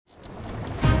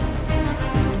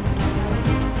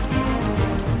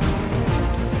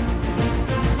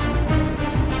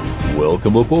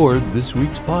Welcome aboard this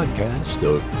week's podcast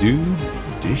of Dudes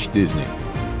Dish Disney.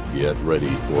 Get ready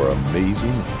for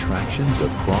amazing attractions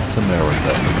across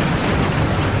America.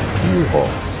 Beer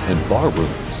halls and bar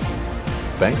rooms,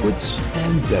 banquets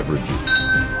and beverages,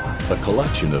 a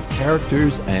collection of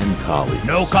characters and colleagues.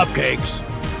 No cupcakes.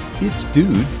 It's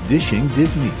Dudes Dishing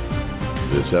Disney.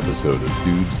 This episode of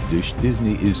Dudes Dish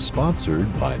Disney is sponsored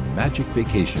by Magic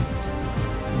Vacations.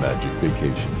 Magic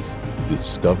Vacations.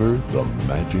 Discover the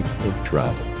magic of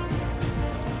travel.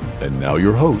 And now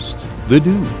your hosts, the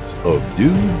dudes of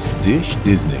Dudes Dish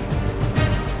Disney.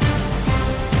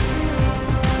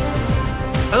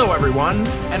 Hello, everyone,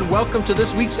 and welcome to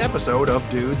this week's episode of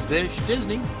Dudes Dish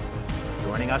Disney.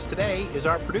 Joining us today is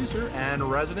our producer and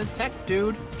resident tech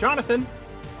dude, Jonathan.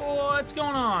 What's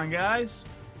going on, guys?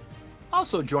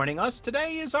 Also joining us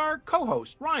today is our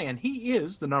co-host, Ryan. He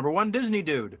is the number one Disney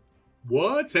dude.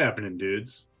 What's happening,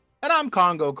 dudes? And I'm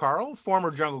Congo Carl,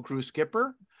 former Jungle Cruise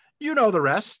skipper. You know the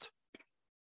rest.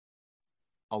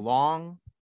 A long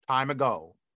time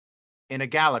ago, in a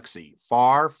galaxy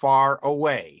far, far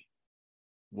away,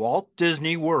 Walt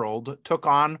Disney World took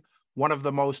on one of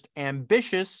the most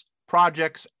ambitious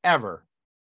projects ever,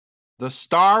 the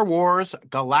Star Wars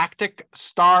Galactic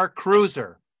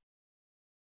Starcruiser.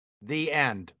 The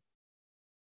end.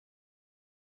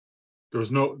 There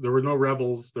were no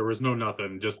rebels. There was no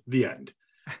nothing. Just the end.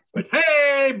 It's like,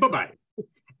 hey, bye-bye.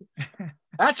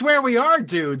 That's where we are,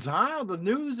 dudes, huh? The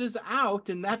news is out,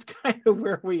 and that's kind of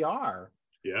where we are.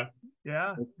 Yeah.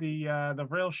 Yeah, the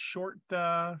real short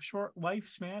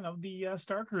lifespan of the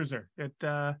Starcruiser. It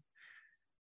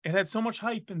had so much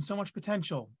hype and so much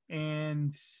potential,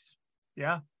 and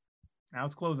yeah, now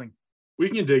it's closing. We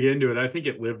can dig into it. I think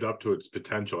it lived up to its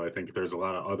potential. I think there's a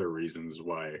lot of other reasons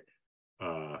why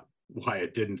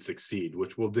it didn't succeed,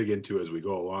 which we'll dig into as we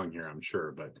go along here, I'm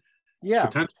sure. But yeah,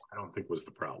 potential, I don't think, was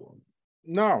the problem.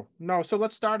 No. So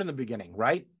let's start in the beginning,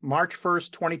 right? March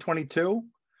 1st, 2022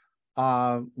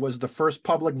 was the first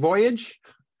public voyage.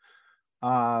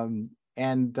 And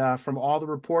from all the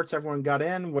reports everyone got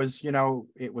in was,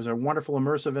 it was a wonderful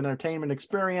immersive entertainment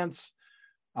experience.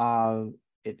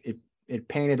 It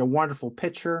painted a wonderful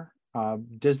picture.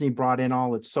 Disney brought in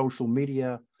all its social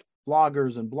media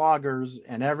vloggers and bloggers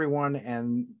and everyone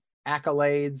and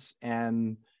accolades,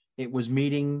 and it was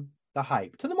meeting the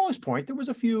hype. To the most point, there was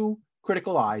a few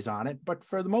critical eyes on it, but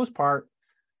for the most part,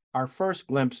 our first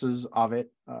glimpses of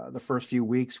it, the first few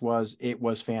weeks, it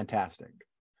was fantastic.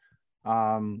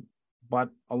 But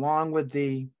along with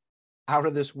the out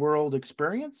of this world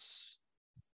experience,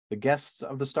 the guests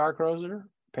of the Starcruiser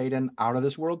paid an out of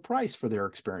this world price for their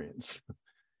experience.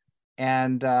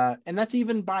 And that's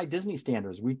even by Disney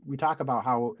standards. We talk about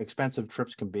how expensive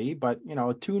trips can be, but a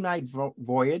 2-night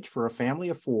voyage for a family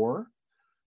of 4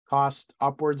 cost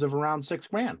upwards of around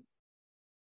 $6,000.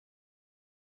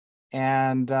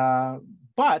 And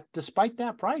but despite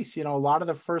that price, a lot of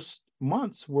the first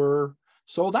months were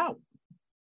sold out.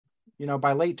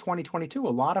 By late 2022, a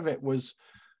lot of it was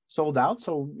sold out.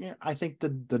 So I think the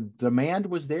demand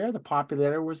was there, the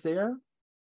popularity was there.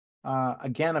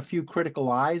 Again, a few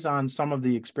critical eyes on some of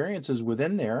the experiences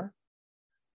within there.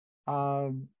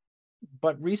 But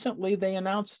recently they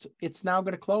announced it's now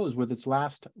going to close with its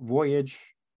last voyage,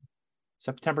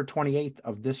 September 28th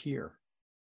of this year.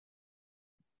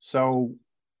 So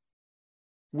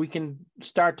we can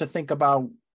start to think about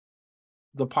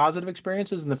the positive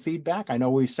experiences and the feedback. I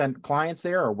know we've sent clients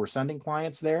there, or we're sending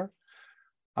clients there.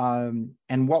 And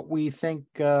what we think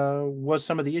was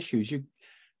some of the issues.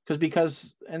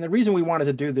 Because the reason we wanted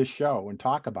to do this show and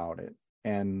talk about it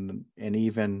and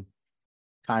even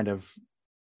kind of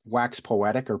wax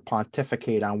poetic or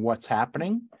pontificate on what's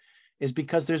happening is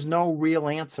because there's no real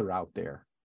answer out there.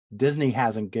 Disney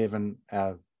hasn't given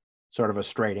a sort of a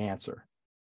straight answer.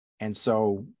 And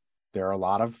so there are a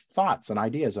lot of thoughts and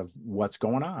ideas of what's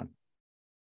going on.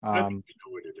 I think we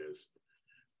know what it is.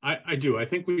 I do. I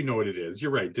think we know what it is.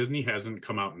 You're right. Disney hasn't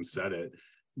come out and said it.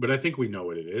 But I think we know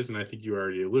what it is, and I think you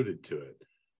already alluded to it.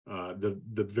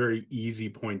 The very easy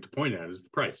point to point at is the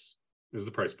price. Is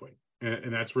the price point,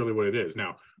 and that's really what it is.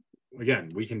 Now, again,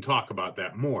 we can talk about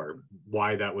that more.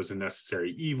 Why that was a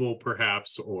necessary evil,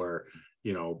 perhaps, or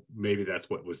maybe that's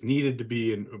what was needed to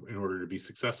be in order to be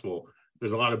successful.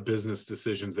 There's a lot of business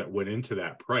decisions that went into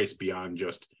that price beyond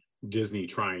just Disney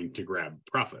trying to grab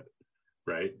profit,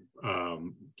 right?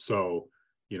 So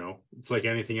it's like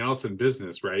anything else in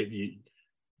business, right?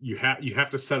 You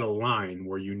have to set a line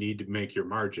where you need to make your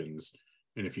margins,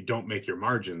 and if you don't make your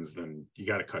margins, then you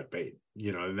got to cut bait.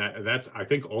 And that's I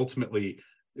think ultimately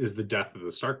is the death of the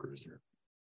Starcruiser.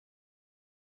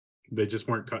 They just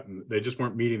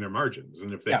weren't meeting their margins,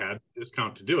 and if they had a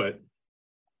discount to do it,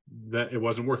 that it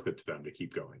wasn't worth it to them to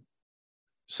keep going.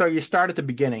 So you start at the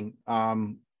beginning.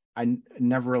 I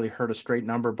never really heard a straight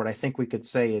number, but I think we could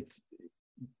say it's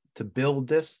to build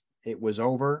this, it was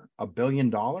over $1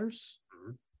 billion,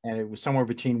 and it was somewhere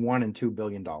between $1 and $2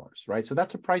 billion, right? So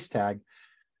that's a price tag,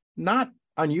 not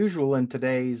unusual in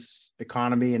today's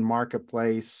economy and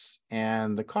marketplace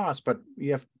and the cost, but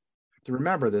you have to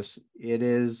remember this. It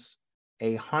is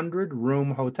a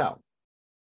 100-room hotel.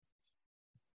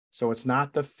 So it's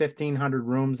not the 1,500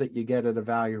 rooms that you get at a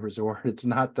value resort. It's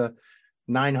not the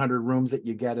 900 rooms that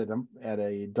you get at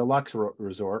a deluxe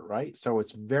resort, right? So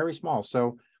it's very small.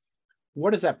 So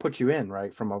what does that put you in,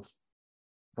 right? From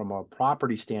a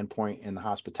property standpoint in the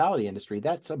hospitality industry,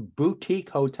 that's a boutique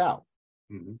hotel,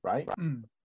 right? Mm.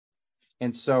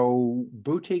 And so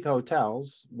boutique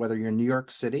hotels, whether you're in New York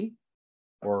City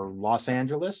or Los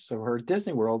Angeles or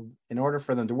Disney World, in order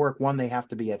for them to work, one, they have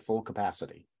to be at full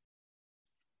capacity.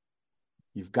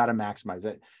 You've got to maximize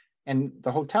it. And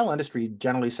the hotel industry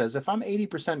generally says, if I'm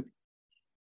 80%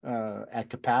 at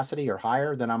capacity or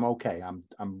higher, then I'm okay.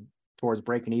 I'm towards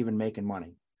breaking even, making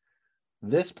money.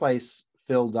 This place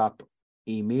filled up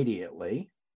immediately,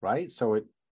 right? So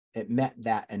it met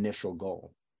that initial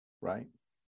goal, right?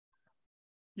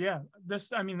 Yeah,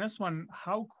 this one,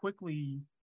 how quickly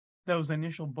those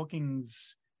initial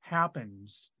bookings happened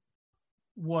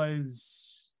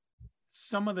was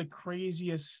some of the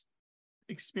craziest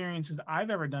experiences I've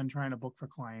ever done trying to book for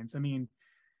clients. I mean,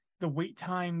 the wait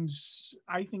times,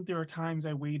 I think there are times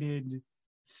I waited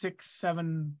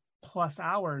 6-7+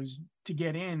 hours to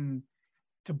get in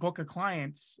to book a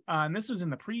client. And this was in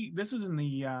the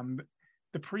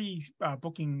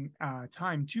pre-booking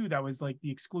time too. That was like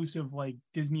the exclusive like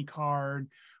Disney card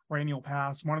or annual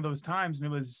pass, one of those times. And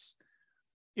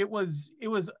it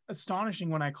was astonishing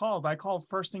when I called. I called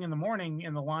first thing in the morning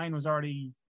and the line was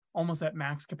already almost at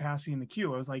max capacity in the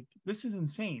queue. I was like, this is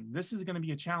insane. This is going to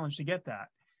be a challenge to get that.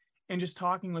 And just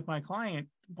talking with my client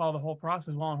while the whole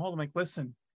process while on hold, I'm like,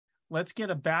 listen, let's get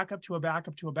a backup to a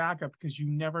backup to a backup, because you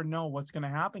never know what's going to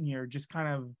happen here. Just kind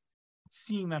of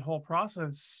seeing that whole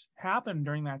process happen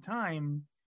during that time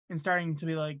and starting to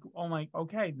be like, oh my,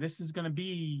 okay, this is going to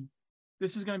be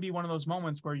one of those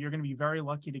moments where you're going to be very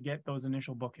lucky to get those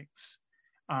initial bookings.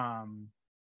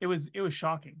 It was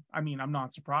shocking. I mean, I'm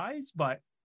not surprised, but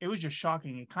it was just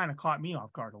shocking. It kind of caught me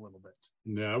off guard a little bit.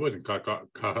 No, I wasn't caught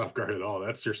off guard at all.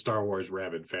 That's your Star Wars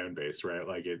rabid fan base, right?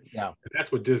 Like it. Yeah.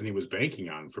 That's what Disney was banking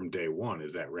on from day one,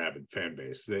 is that rabid fan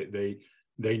base.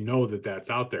 They know that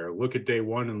that's out there. Look at day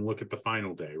one and look at the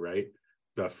final day, right?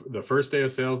 The first day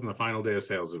of sales and the final day of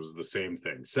sales, it was the same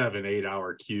thing. 7-8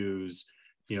 hour queues,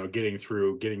 getting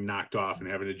through, getting knocked off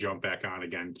and having to jump back on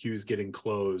again, queues getting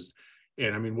closed.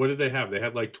 And I mean, what did they have? They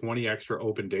had like 20 extra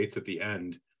open dates at the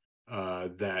end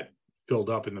that filled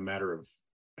up in the matter of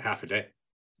half a day,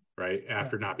 right?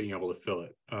 After not being able to fill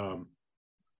it.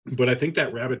 But I think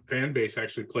that rabid fan base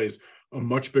actually plays a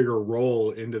much bigger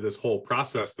role into this whole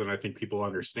process than I think people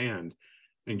understand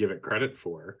and give it credit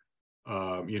for.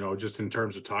 Just in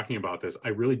terms of talking about this, I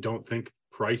really don't think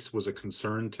price was a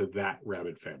concern to that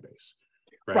rabid fan base.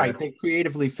 Right. They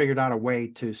creatively figured out a way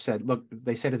to said, look,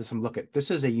 they said to them, look,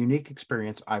 this is a unique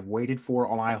experience I've waited for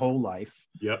all my whole life.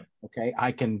 Yep. Okay.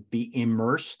 I can be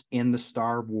immersed in the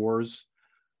Star Wars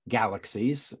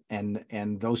galaxies and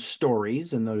those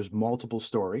stories and those multiple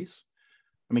stories.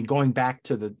 I mean, going back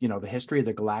to the history of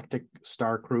the Galactic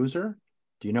Starcruiser,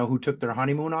 do you know who took their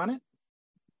honeymoon on it?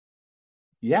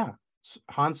 Yeah.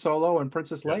 Han Solo and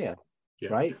Princess Leia,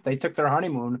 right? They took their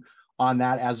honeymoon on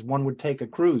that as one would take a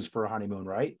cruise for a honeymoon,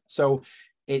 right? So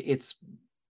it's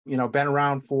been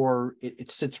around for,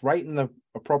 it sits right in the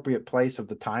appropriate place of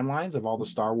the timelines of all the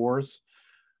Star Wars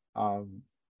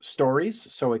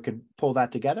stories, so it could pull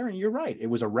that together. And you're right, it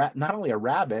was not only a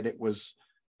rabbit, it was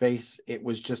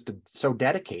just so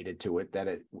dedicated to it that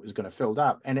it was going to fill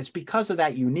up. And it's because of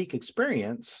that unique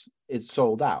experience it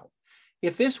sold out.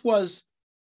 If this was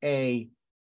a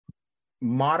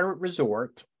moderate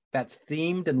resort that's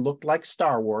themed and looked like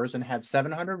Star Wars and had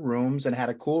 700 rooms and had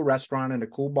a cool restaurant and a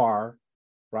cool bar,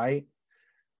 right?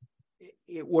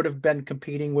 It would have been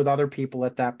competing with other people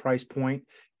at that price point,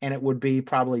 and it would be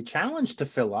probably challenged to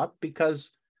fill up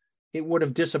because it would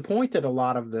have disappointed a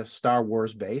lot of the Star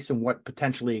Wars base and what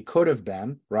potentially it could have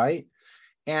been, right?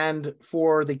 And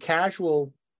for the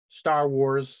casual Star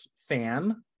Wars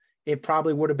fan, it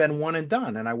probably would have been one and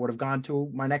done, and I would have gone to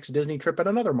my next Disney trip at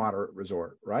another moderate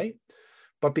resort, right?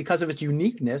 But because of its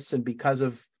uniqueness and because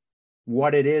of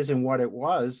what it is and what it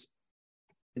was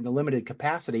in the limited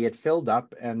capacity, it filled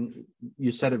up. And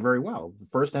you said it very well. The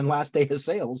first and last day of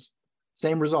sales,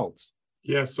 same results.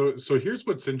 Yeah, so here's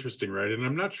what's interesting, right? And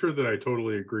I'm not sure that I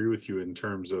totally agree with you in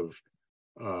terms of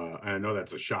I know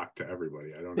that's a shock to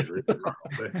everybody. I don't agree with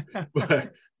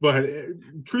Carl, but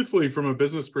truthfully, from a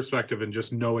business perspective and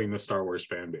just knowing the Star Wars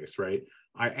fan base, right?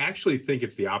 I actually think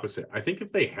it's the opposite. I think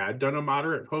if they had done a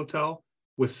moderate hotel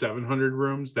with 700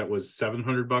 rooms that was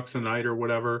 $700 a night or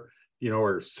whatever,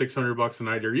 or $600 a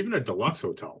night, or even a deluxe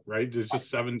hotel, right? There's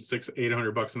just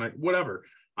 $800 a night, whatever.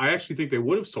 I actually think they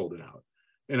would have sold it out.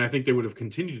 And I think they would have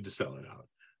continued to sell it out.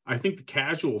 I think the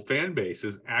casual fan base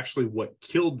is actually what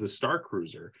killed the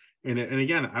Starcruiser. And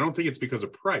again, I don't think it's because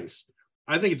of price.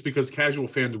 I think it's because casual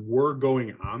fans were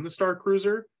going on the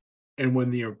Starcruiser. And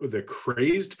when the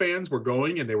crazed fans were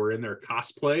going and they were in their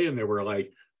cosplay and they were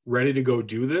like ready to go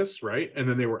do this, right? And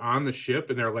then they were on the ship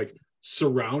and they're like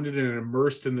surrounded and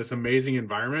immersed in this amazing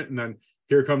environment. And then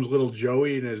here comes little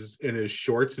Joey in his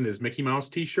shorts and his Mickey Mouse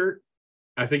t-shirt.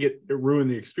 I think it ruined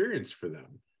the experience for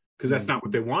them because that's not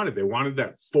what they wanted. They wanted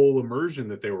that full immersion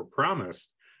that they were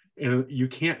promised. And you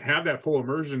can't have that full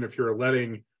immersion if you're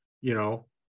letting,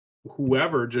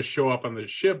 whoever just show up on the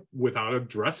ship without a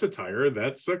dress attire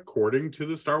that's according to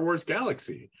the Star Wars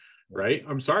galaxy, right?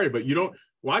 I'm sorry, but you don't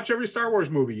watch every Star Wars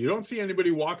movie. You don't see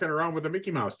anybody walking around with a Mickey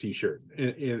Mouse t-shirt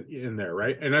in there,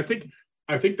 right? And I think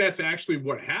that's actually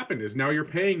what happened is now you're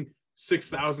paying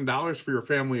 $6,000 for your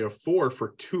family of 4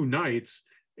 for 2 nights.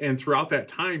 And throughout that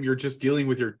time, you're just dealing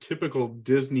with your typical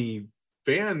Disney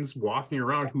fans walking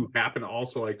around who happen to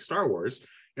also like Star Wars.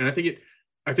 And I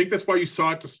think that's why you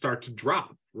saw it to start to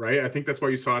drop, right? I think that's why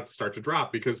you saw it start to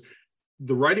drop because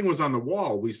the writing was on the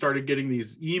wall. We started getting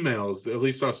these emails, at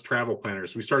least us travel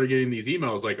planners, we started getting these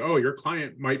emails like, oh, your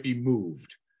client might be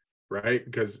moved, right?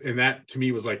 And that to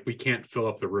me was like, we can't fill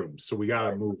up the rooms, so we got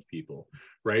to move people,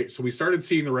 right? So we started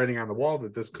seeing the writing on the wall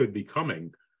that this could be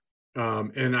coming.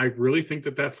 And I really think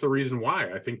that that's the reason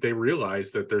why. I think they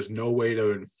realized that there's no way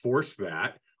to enforce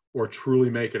that or truly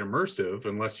make it immersive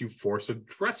unless you force a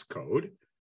dress code.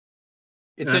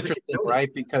 It's interesting, right?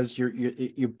 Because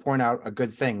you point out a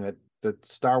good thing that the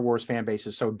Star Wars fan base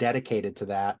is so dedicated to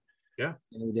that. Yeah.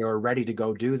 They were ready to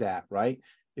go do that, right?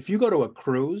 If you go to a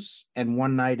cruise and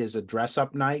one night is a dress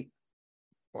up night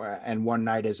and one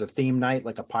night is a theme night,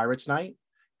 like a Pirates night,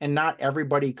 and not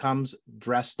everybody comes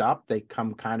dressed up. They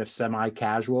come kind of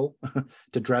semi-casual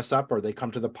to dress up, or they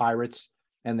come to the Pirates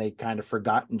and they kind of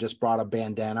forgot and just brought a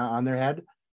bandana on their head.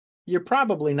 You're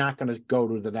probably not going to go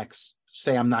to the next,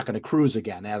 say, I'm not going to cruise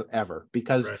again ever,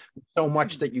 because so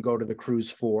much that you go to the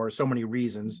cruise for, so many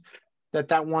reasons,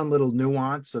 that one little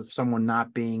nuance of someone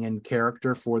not being in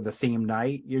character for the theme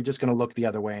night, you're just going to look the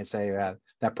other way and say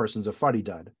that person's a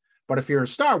fuddy-dud. But if you're a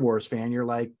Star Wars fan, you're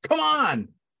like, come on,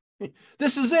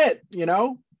 this is it,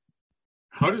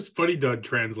 How does fuddy dud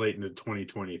translate into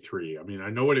 2023? I mean,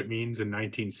 I know what it means in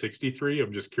 1963.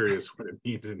 I'm just curious what it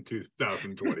means in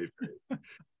 2023.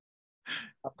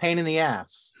 A pain in the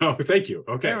ass. Oh, thank you.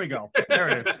 Okay. There we go.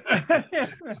 There it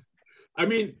is. I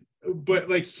mean, but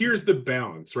like, here's the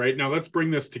balance, right? Now let's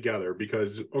bring this together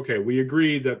because, okay, we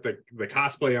agree that the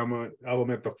cosplay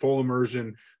element, the full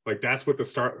immersion, like that's what the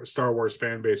Star Wars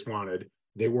fan base wanted.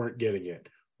 They weren't getting it.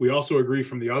 We also agree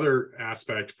from the other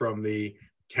aspect, from the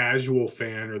casual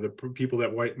fan or the people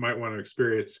that might want to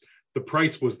experience, the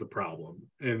price was the problem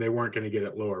and they weren't going to get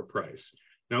it lower price.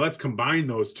 Now let's combine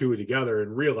those two together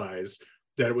and realize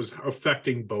that it was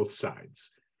affecting both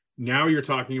sides. Now you're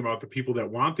talking about the people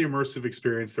that want the immersive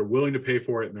experience, they're willing to pay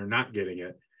for it and they're not getting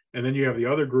it. And then you have the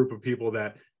other group of people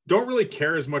that don't really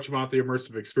care as much about the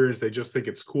immersive experience. They just think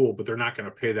it's cool, but they're not going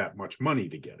to pay that much money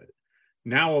to get it.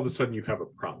 Now all of a sudden you have a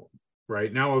problem.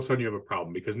 Right now, all of a sudden you have a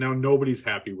problem because now nobody's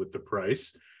happy with the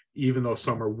price, even though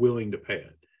some are willing to pay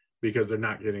it because they're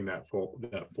not getting that full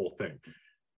thing.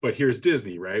 But here's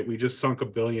Disney, right? We just sunk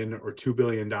 $1 billion or $2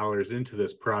 billion into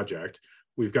this project.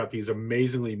 We've got these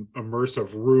amazingly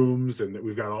immersive rooms, and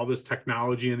we've got all this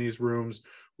technology in these rooms.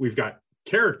 We've got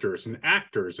characters and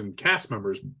actors and cast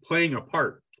members playing a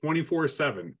part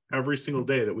 24/7 every single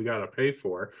day that we got to pay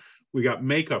for. We got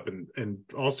makeup and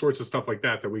all sorts of stuff like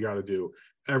that we got to do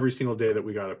every single day that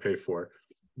we got to pay for.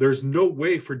 There's no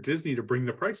way for Disney to bring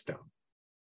the price down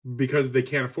because they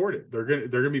can't afford it. They're going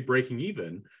to be breaking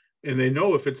even. And they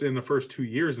know if it's in the first 2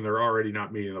 years and they're already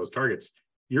not meeting those targets,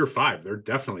 year 5, they're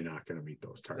definitely not going to meet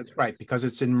those targets. That's right, because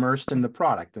it's immersed in the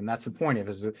product. And that's the point of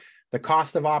it, is the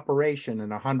cost of operation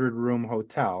in a 100-room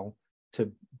hotel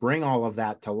to bring all of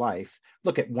that to life.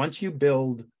 Look at, once you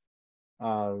build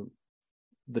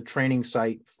the training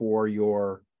site for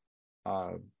your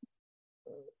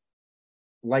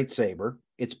lightsaber,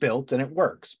 it's built and it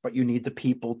works, but you need the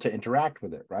people to interact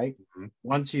with it, right? Mm-hmm.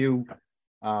 Once you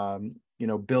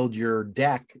build your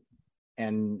deck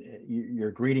and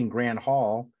you're greeting Grand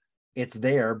Hall, it's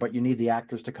there, but you need the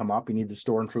actors to come up, you need the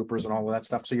stormtroopers and all of that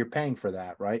stuff. So you're paying for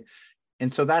that, right?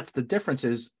 And so that's the difference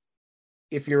is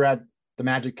if you're at the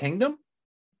Magic Kingdom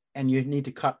and you need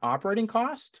to cut operating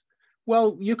cost,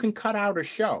 well, you can cut out a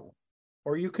show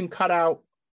or you can cut out,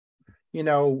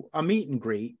 a meet and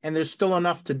greet, and there's still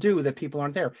enough to do that people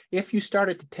aren't there. If you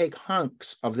started to take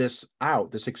hunks of this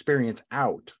experience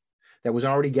out, that was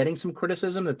already getting some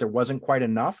criticism that there wasn't quite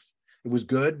enough, it was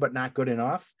good, but not good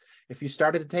enough. If you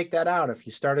started to take that out, if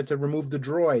you started to remove the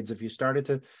droids, if you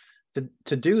started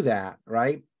to do that,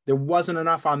 right? There wasn't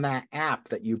enough on that app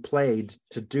that you played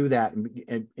to do that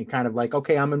and kind of like,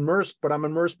 okay, I'm immersed, but I'm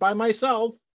immersed by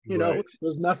myself.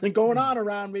 There's nothing going on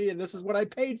around me, and this is what I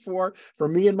paid for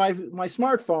me and my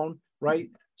smartphone, right?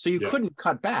 So you couldn't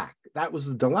cut back. That was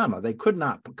the dilemma. They could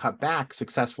not cut back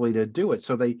successfully to do it.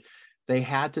 So they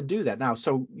had to do that. Now,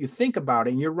 so you think about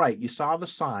it, and you're right. You saw the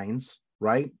signs,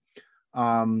 right?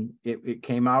 It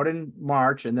came out in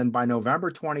March, and then by November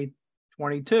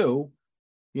 2022,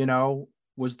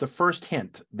 was the first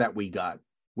hint that we got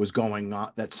was going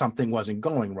on, that something wasn't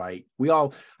going right.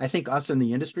 I think us in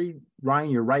the industry, Ryan,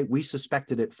 you're right. We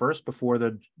suspected it first before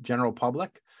the general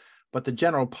public, but the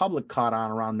general public caught on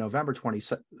around November 20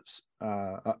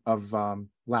 of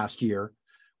last year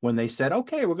when they said,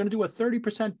 okay, we're going to do a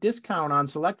 30% discount on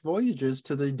select voyages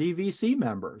to the DVC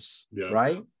members,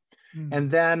 right? Mm-hmm.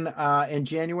 And then in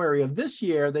January of this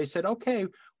year, they said, okay,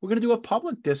 we're going to do a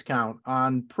public discount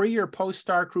on pre or post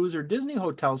Starcruiser Disney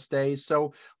hotel stays.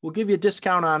 So we'll give you a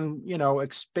discount on,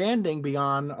 expanding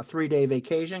beyond a 3-day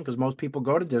vacation, because most people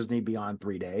go to Disney beyond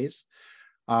 3 days.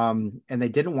 And they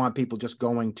didn't want people just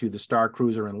going to the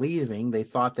Starcruiser and leaving. They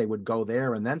thought they would go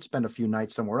there and then spend a few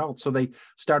nights somewhere else. So they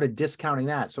started discounting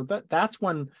that. So that's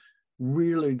when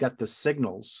really got the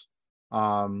signals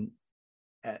that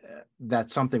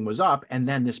something was up. And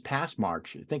then this past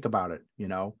March, think about it,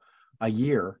 a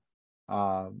year,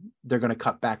 they're going to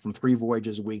cut back from 3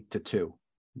 voyages a week to 2.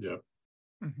 Yeah.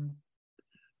 Mm-hmm.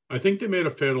 I think they made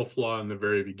a fatal flaw in the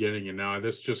very beginning, and now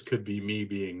this just could be me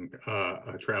being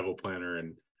a travel planner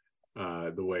and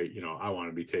the way, I want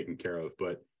to be taken care of.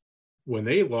 But when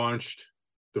they launched,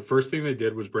 the first thing they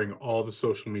did was bring all the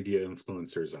social media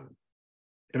influencers on.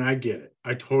 And I get it.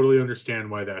 I totally understand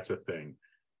why that's a thing.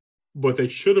 But they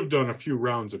should have done a few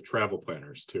rounds of travel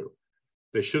planners too.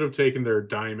 They should have taken their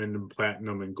diamond and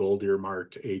platinum and gold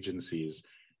earmarked agencies,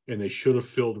 and they should have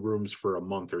filled rooms for a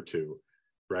month or two,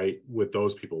 right, with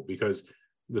those people. Because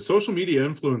the social media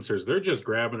influencers, they're just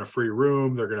grabbing a free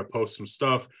room, they're going to post some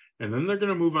stuff, and then they're going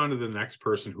to move on to the next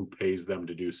person who pays them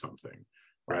to do something,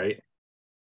 right?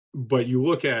 But you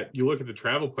look at the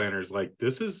travel planners, like,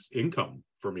 this is income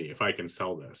for me if I can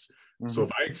sell this. So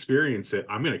if I experience it,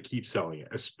 I'm going to keep selling it,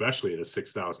 especially at a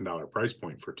 $6,000 price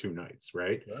point for 2 nights,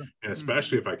 right? Sure. And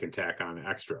especially if I can tack on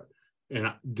extra.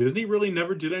 And Disney really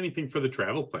never did anything for the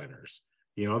travel planners.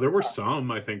 There were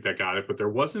some, I think, that got it, but there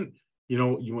wasn't,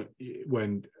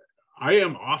 when I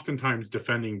am oftentimes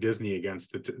defending Disney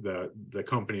against the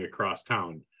company across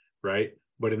town, right?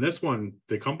 But in this one,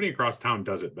 the company across town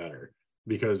does it better.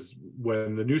 Because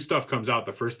when the new stuff comes out,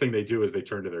 the first thing they do is they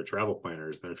turn to their travel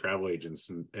planners, their travel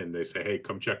agents, and they say, hey,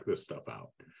 come check this stuff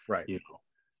out. Right.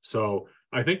 So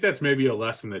I think that's maybe a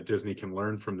lesson that Disney can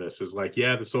learn from this is like,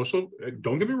 the social,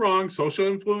 don't get me wrong, social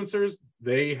influencers,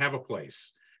 they have a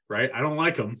place, right? I don't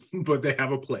like them, but they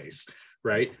have a place,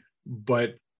 right?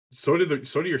 But so do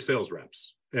your sales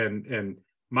reps. And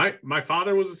my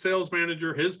father was a sales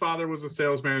manager, his father was a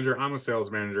sales manager, I'm a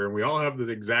sales manager, and we all have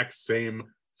the exact same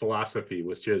philosophy,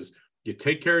 which is you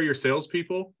take care of your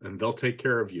salespeople and they'll take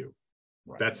care of you.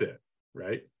 Right. That's it,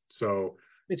 right? So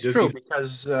it's true,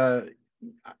 because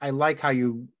I like how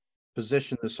you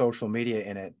position the social media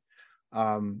in it.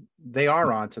 They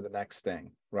are on to the next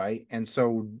thing, right? And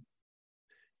so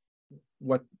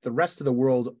what the rest of the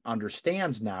world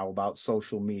understands now about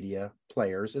social media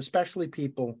players, especially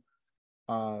people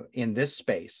in this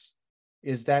space,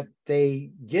 is that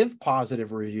they give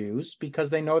positive reviews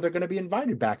because they know they're going to be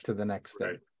invited back to the next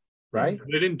thing, right?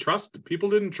 People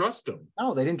didn't trust them.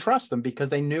 No, they didn't trust them because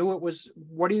they knew it was,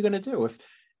 what are you going to do?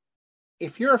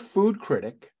 If you're a food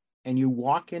critic and you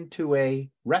walk into a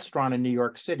restaurant in New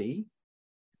York City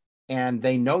and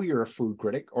they know you're a food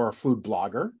critic or a food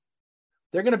blogger,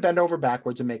 they're going to bend over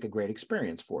backwards and make a great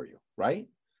experience for you, right?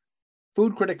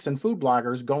 Food critics and food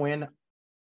bloggers go in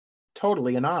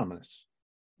totally anonymous.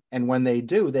 And when they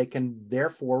do, they can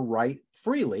therefore write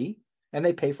freely, and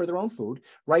they pay for their own food,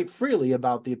 write freely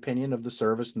about the opinion of the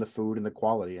service and the food and the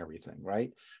quality and everything,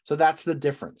 right? So that's the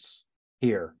difference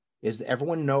here, is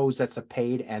everyone knows that's a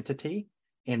paid entity,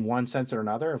 in one sense or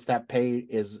another, if that pay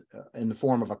is in the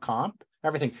form of a comp,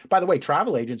 everything. By the way,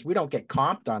 travel agents, we don't get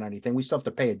comped on anything. We still have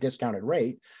to pay a discounted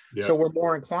rate. Yeah. So we're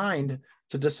more inclined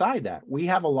to decide that. We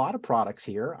have a lot of products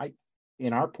here.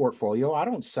 In our portfolio, I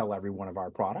don't sell every one of our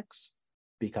products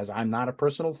because I'm not a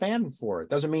personal fan for it.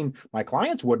 Doesn't mean my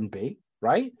clients wouldn't be,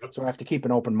 right? Yep. So I have to keep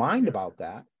an open mind about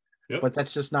that. Yep. But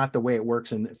that's just not the way it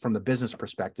works from the business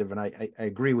perspective. And I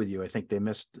agree with you. I think they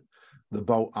missed the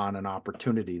boat on an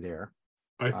opportunity there.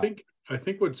 I think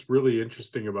what's really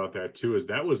interesting about that too is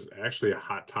that was actually a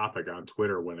hot topic on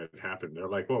Twitter when it happened. They're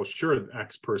like, well, sure,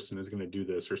 X person is going to do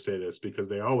this or say this because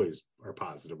they always are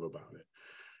positive about it,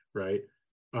 right?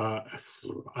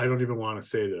 I don't even want to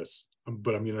say this,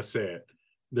 but I'm going to say it.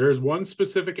 There's one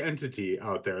specific entity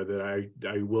out there that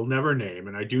I will never name,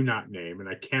 and I do not name, and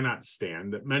I cannot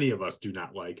stand, that many of us do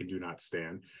not like and cannot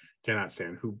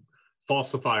stand, who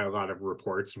falsify a lot of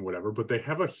reports and whatever, but they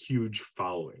have a huge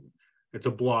following. It's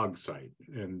a blog site,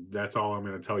 and that's all I'm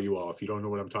going to tell you all. If you don't know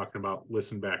what I'm talking about,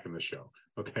 listen back in the show,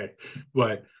 okay?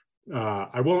 But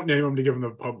I won't name them to give them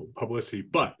the publicity,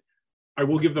 but I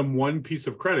will give them one piece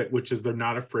of credit, which is they're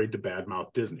not afraid to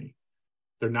badmouth Disney.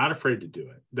 They're not afraid to do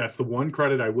it. That's the one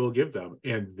credit I will give them,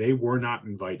 and they were not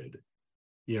invited,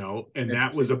 and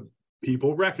that was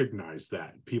people recognize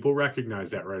that. People recognize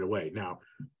that right away. Now,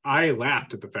 I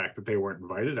laughed at the fact that they weren't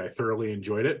invited. I thoroughly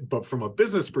enjoyed it, but from a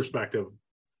business perspective,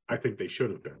 I think they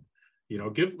should have been.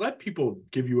 Let people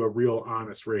give you a real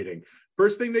honest rating.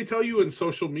 First thing they tell you in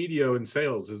social media and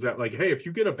sales is that, like, hey, if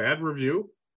you get a bad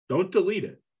review, don't delete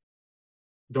it.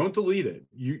 Don't delete it.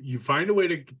 You find a way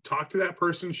to talk to that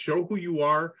person, show who you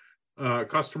are,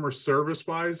 customer service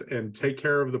wise, and take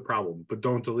care of the problem, but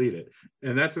don't delete it.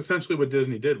 And that's essentially what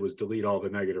Disney did, was delete all the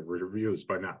negative reviews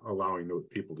by not allowing those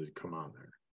people to come on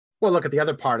there. Well, look, at the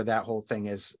other part of that whole thing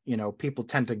is, people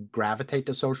tend to gravitate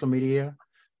to social media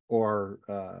or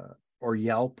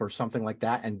Yelp or something like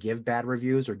that and give bad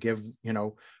reviews or give,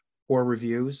 poor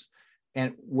reviews.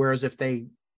 And whereas if they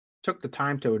took the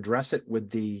time to address it with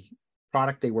the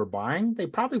product they were buying, they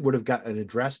probably would have gotten it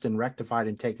addressed and rectified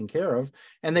and taken care of,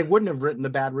 and they wouldn't have written the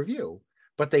bad review.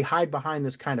 But they hide behind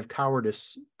this kind of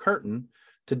cowardice curtain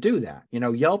to do that.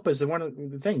 Yelp is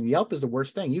Yelp is the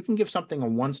worst thing. You can give something a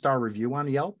 1-star review on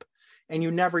Yelp and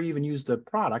you never even use the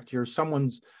product. You're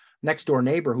someone's next door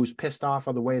neighbor who's pissed off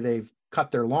of the way they've cut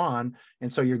their lawn,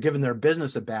 and so you're giving their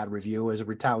business a bad review as a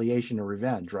retaliation or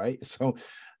revenge, right? So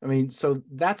so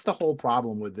that's the whole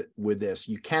problem with this.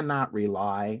 You cannot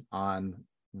rely on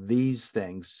these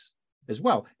things as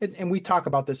well. And we talk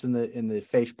about this in the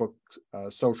Facebook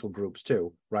social groups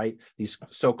too, right? These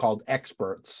so-called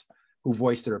experts who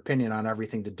voice their opinion on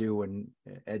everything to do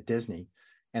at Disney,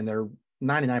 and they're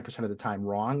 99% of the time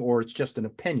wrong, or it's just an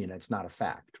opinion. It's not a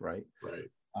fact, right? Right.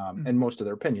 And most of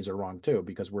their opinions are wrong too,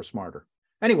 because we're smarter.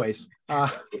 Anyways,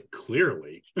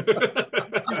 clearly,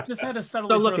 just had to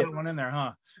subtly throw that one in there,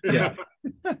 huh? Yeah.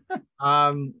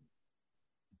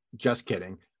 Just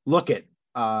kidding. Look at.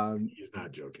 He's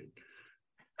not joking.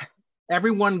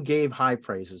 Everyone gave high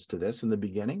praises to this in the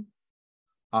beginning.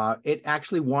 It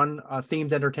actually won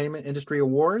Themed Entertainment Industry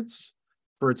Awards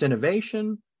for its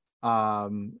innovation,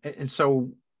 and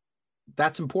so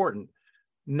that's important.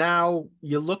 Now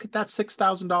you look at that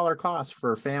 $6,000 cost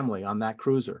for a family on that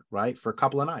cruiser, right? For a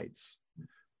couple of nights.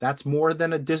 That's more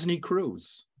than a Disney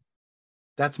cruise.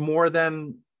 That's more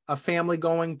than a family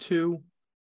going to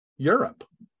Europe,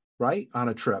 right? On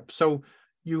a trip. So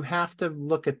you have to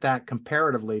look at that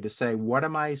comparatively to say, what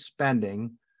am I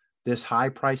spending this high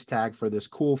price tag for this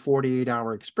cool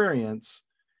 48-hour experience?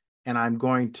 And I'm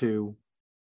going to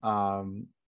kind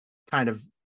of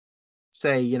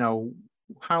say,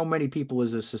 how many people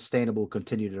is this sustainable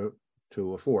continue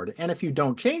to afford? And if you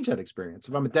don't change that experience,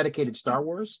 if I'm a dedicated Star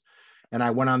Wars and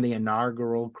I went on the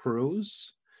inaugural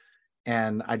cruise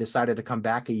and I decided to come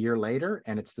back a year later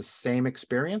and it's the same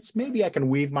experience, maybe I can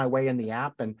weave my way in the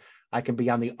app and I can be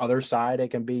on the other side. I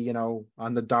can be,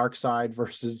 on the dark side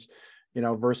versus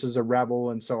a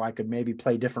rebel. And so I could maybe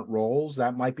play different roles.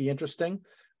 That might be interesting.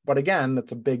 But again,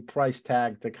 it's a big price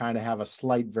tag to kind of have a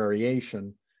slight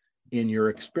variation in your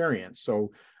experience.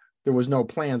 So there was no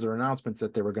plans or announcements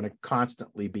that they were going to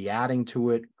constantly be adding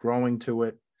to it, growing to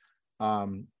it.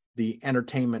 The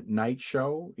entertainment night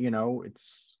show,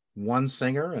 it's one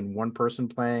singer and one person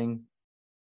playing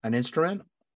an instrument.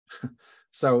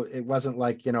 So it wasn't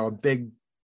like, a big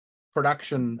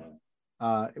production.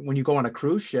 When you go on a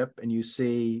cruise ship and you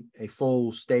see a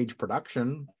full stage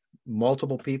production,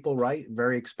 multiple people, right?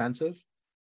 Very expensive.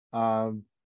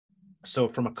 So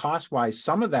from a cost-wise,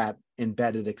 some of that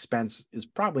embedded expense is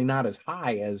probably not as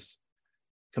high as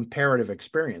comparative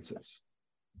experiences.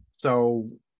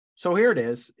 So So here it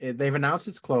is. They've announced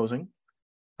it's closing.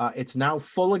 It's now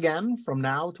full again from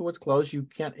now to it's closed. You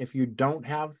can't, if you don't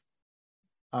have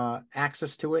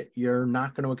access to it, you're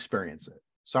not going to experience it.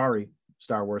 Sorry,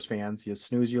 Star Wars fans, you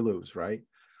snooze, you lose, right?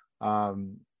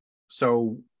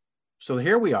 So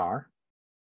here we are,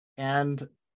 and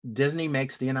Disney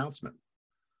makes the announcement.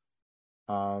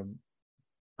 I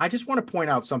just want to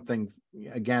point out something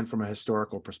again from a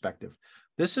historical perspective.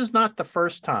 This is not the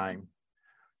first time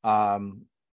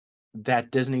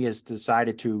that Disney has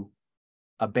decided to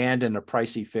abandon a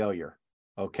pricey failure.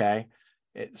 Okay,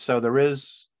 so there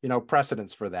is,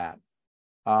 precedence for that.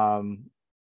 The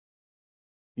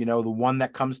one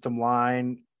that comes to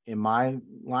mind in my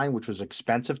line, which was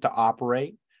expensive to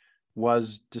operate,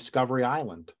 was Discovery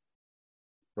Island,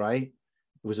 right? It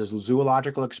was a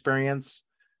zoological experience.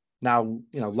 Now,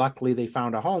 luckily they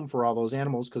found a home for all those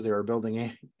animals because they were building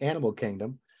an animal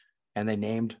kingdom, and they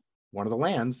named one of the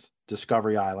lands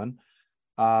Discovery Island.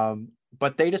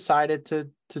 But they decided to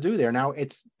do there. Now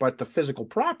but the physical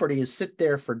property is sit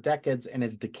there for decades and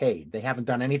is decayed. They haven't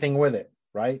done anything with it,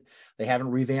 right? They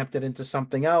haven't revamped it into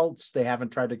something else. They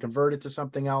haven't tried to convert it to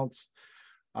something else.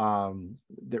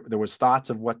 There was thoughts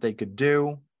of what they could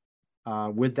do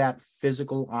with that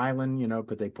physical island.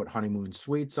 Could they put honeymoon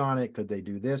suites on it? Could they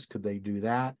do this? Could they do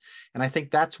that? And I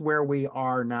think that's where we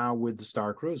are now with the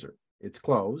Starcruiser. It's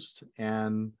closed,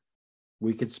 and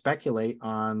we could speculate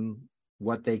on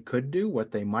what they could do,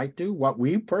 what they might do, what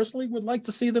we personally would like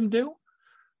to see them do.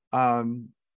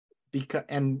 Because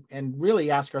and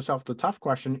really ask ourselves the tough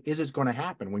question: is it going to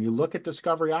happen? When you look at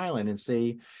Discovery Island and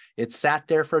see it sat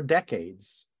there for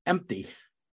decades, empty,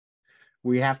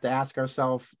 we have to ask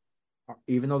ourselves,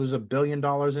 even though there's $1 billion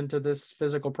into this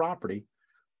physical property,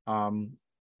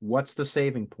 what's the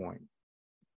saving point?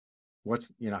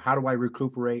 How do I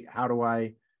recuperate? How do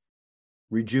I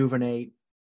rejuvenate?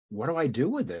 What do I do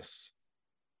with this?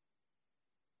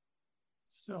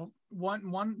 So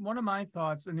one of my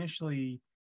thoughts initially,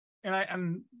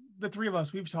 and the three of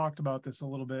us, we've talked about this a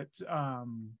little bit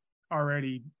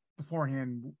already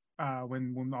beforehand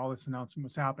when all this announcement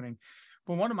was happening.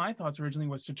 But one of my thoughts originally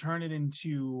was to turn it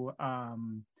into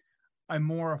a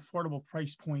more affordable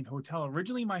price point hotel.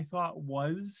 Originally, my thought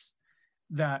was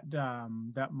that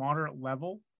moderate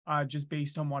level, just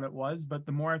based on what it was. But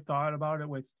the more I thought about it,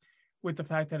 with the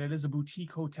fact that it is a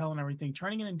boutique hotel and everything,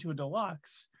 turning it into a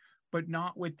deluxe, but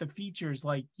not with the features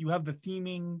like you have the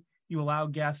theming. You allow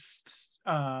guests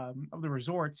of the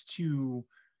resorts to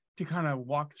kind of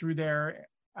walk through there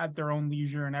at their own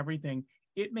leisure and everything.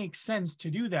 It makes sense to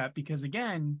do that because,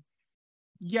 again,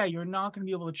 you're not going to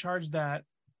be able to charge that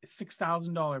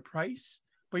 $6,000 price,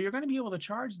 but you're going to be able to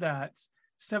charge that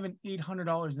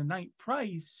 $700-800 a night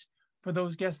price for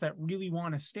those guests that really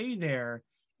want to stay there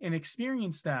and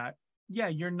experience that.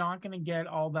 You're not going to get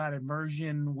all that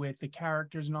immersion with the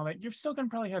characters and all that. You're still going to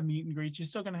probably have meet and greets. You're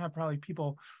still going to have probably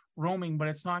people roaming, but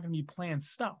it's not going to be planned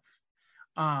stuff.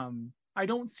 I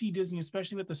don't see Disney,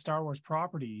 especially with the Star Wars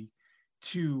property,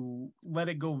 to let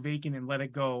it go vacant and let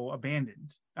it go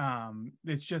abandoned.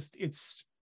 It's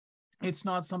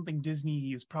not something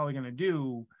Disney is probably going to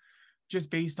do just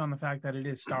based on the fact that it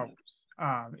is Star Wars.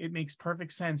 It makes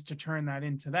perfect sense to turn that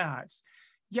into that.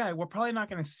 We're probably not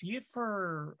going to see it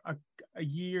for a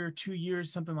year, 2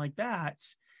 years, something like that.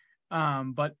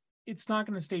 But it's not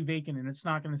going to stay vacant and it's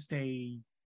not going to stay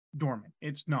dormant.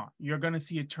 It's not. You're going to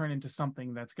see it turn into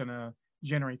something that's going to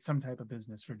generate some type of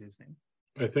business for Disney.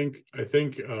 I think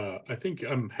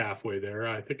I'm halfway there.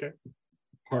 I think I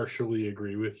partially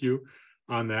agree with you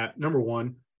on that. Number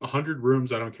one, 100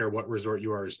 rooms, I don't care what resort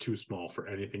you are, is too small for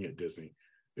anything at Disney.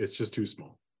 It's just too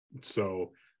small.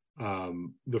 So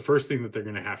the first thing that they're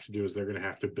going to have to do is they're going to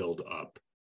have to build up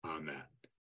on that,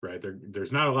 right?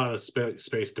 There's not a lot of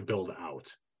space to build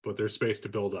out, but there's space to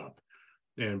build up.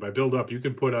 And by build up, you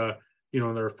can put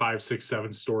there are 5, 6,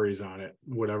 7 stories on it,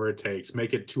 whatever it takes,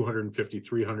 make it 250,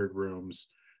 300 rooms,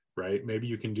 right? Maybe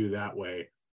you can do that way.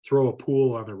 Throw a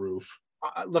pool on the roof.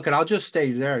 Look, and I'll just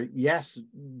stay there. Yes,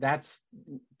 that's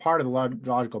part of the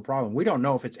logical problem. We don't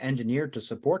know if it's engineered to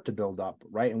support to build up,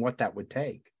 right? And what that would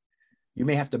take. You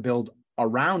may have to build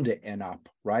around it and up,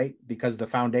 right? Because the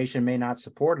foundation may not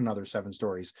support another 7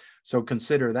 stories. So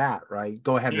consider that, right?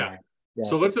 Go ahead, Ryan. Yeah.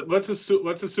 So let's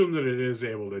assume that it is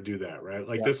able to do that, right?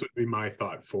 Like this would be my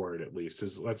thought for it, at least,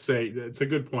 is let's say it's a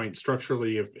good point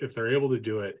structurally. If they're able to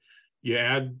do it, you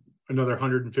add another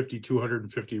 150,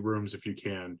 250 rooms if you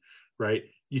can, right?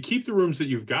 You keep the rooms that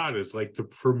you've got as like the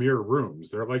premier rooms.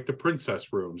 They're like the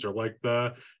princess rooms or like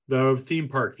the theme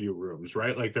park view rooms,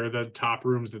 right? Like they're the top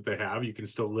rooms that they have. You can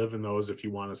still live in those if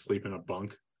you want to sleep in a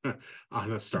bunk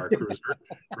on a Starcruiser,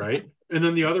 right? And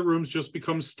then the other rooms just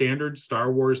become standard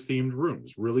Star Wars themed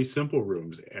rooms, really simple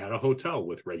rooms at a hotel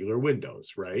with regular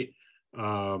windows, right?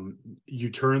 You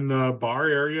turn the bar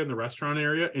area and the restaurant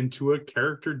area into a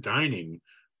character dining,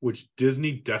 which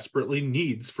Disney desperately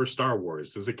needs for Star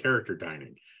Wars as a character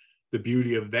dining. The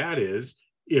beauty of that is,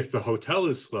 if the hotel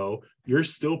is slow, you're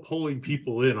still pulling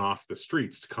people in off the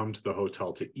streets to come to the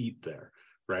hotel to eat there,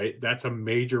 right? That's a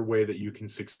major way that you can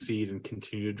succeed and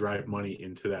continue to drive money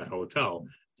into that hotel,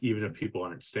 even if people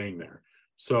aren't staying there.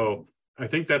 So I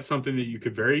think that's something that you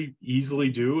could very easily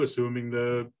do, assuming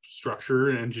the structure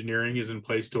and engineering is in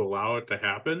place to allow it to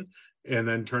happen, and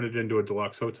then turn it into a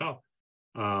deluxe hotel.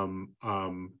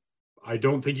 I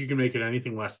don't think you can make it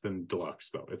anything less than deluxe,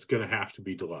 though. It's going to have to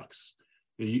be deluxe.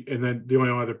 And then the only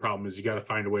other problem is you got to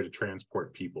find a way to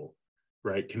transport people,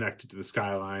 right? Connected to the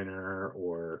Skyliner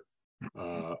or,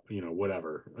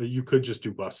 whatever. You could just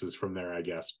do buses from there, I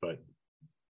guess, but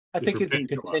I think you can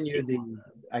continue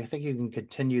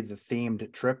the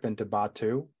themed trip into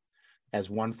Batu as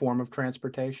one form of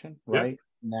transportation, right?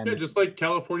 Yeah. And then, just like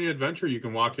California Adventure, you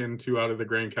can walk into out of the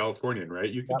Grand Californian, right?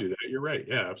 You can do that. You're right.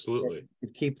 Yeah, absolutely.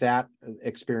 Keep that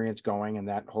experience going and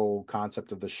that whole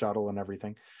concept of the shuttle and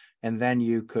everything. And then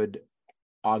you could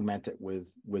augment it with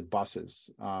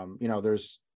buses.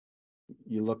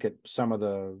 You look at some of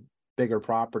the bigger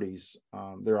properties.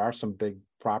 There are some big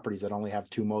properties that only have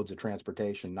 2 modes of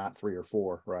transportation, not 3 or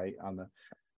 4, right?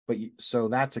 So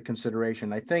that's a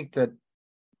consideration. I think that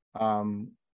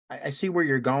I see where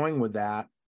you're going with that.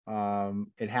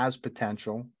 It has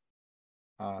potential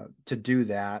to do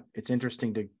that. It's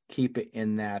interesting to keep it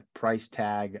in that price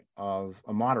tag of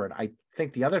a moderate. I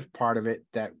think the other part of it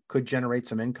that could generate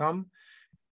some income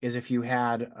is if you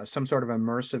had some sort of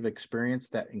immersive experience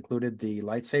that included the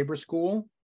lightsaber school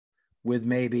with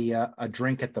maybe a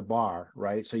drink at the bar,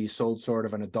 right? So you sold sort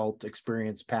of an adult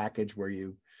experience package where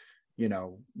you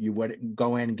would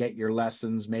go in and get your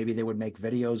lessons. Maybe they would make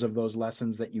videos of those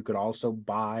lessons that you could also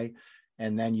buy.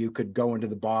 And then you could go into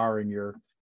the bar and your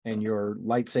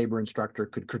lightsaber instructor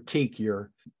could critique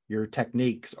your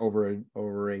techniques over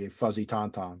a fuzzy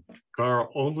tauntaun.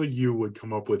 Carl, only you would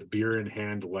come up with beer in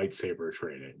hand lightsaber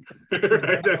training.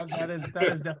 Right? That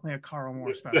is definitely a Carl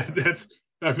Moore special.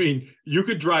 You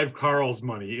could drive Carl's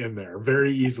money in there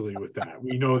very easily with that.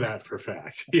 We know that for a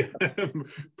fact. Yeah,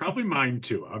 probably mine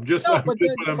too. I'm saying.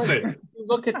 If you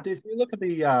look at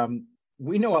the,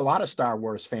 we know a lot of Star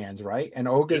Wars fans, right? And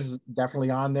Oga's definitely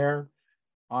on their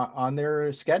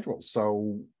schedules.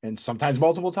 So, and sometimes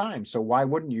multiple times. So why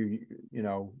wouldn't you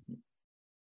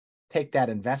take that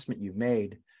investment you've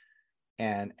made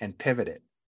and pivot it?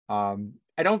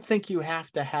 I don't think you have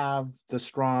to have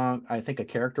I think a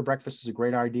character breakfast is a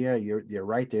great idea. You're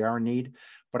right, they are in need,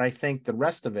 but I think the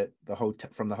rest of it,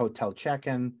 from the hotel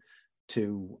check-in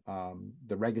to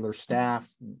the regular staff,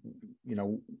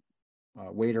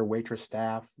 waiter, waitress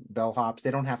staff, bellhops,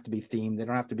 they don't have to be themed. They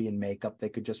don't have to be in makeup. They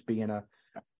could just be in a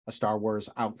Star Wars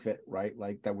outfit, right?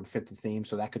 Like that would fit the theme.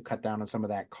 So that could cut down on some of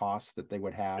that cost that they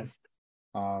would have.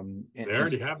 They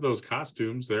already have those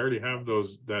costumes. They already have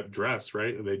that dress,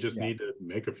 right? They just need to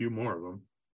make a few more of them.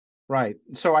 Right.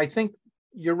 So I think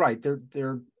you're right.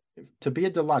 They're to be a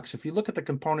deluxe. If you look at the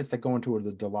components that go into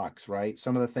the deluxe, right?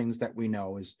 Some of the things that we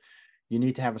know is you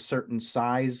need to have a certain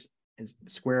size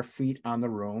square feet on the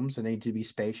rooms, and they need to be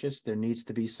spacious. There needs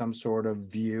to be some sort of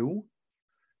view,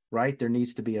 right? There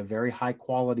needs to be a very high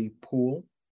quality pool,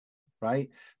 right?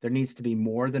 There needs to be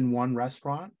more than one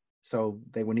restaurant. So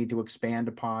they would need to expand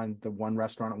upon the one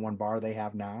restaurant and one bar they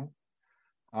have now.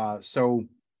 So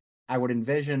I would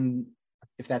envision,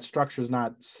 if that structure is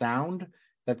not sound,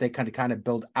 that they kind of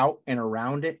build out and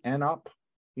around it and up,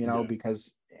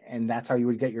 and that's how you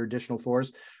would get your additional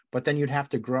floors. But then you'd have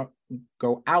to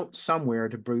go out somewhere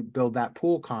to build that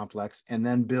pool complex, and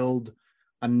then build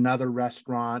another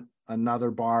restaurant,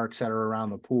 another bar, et cetera, around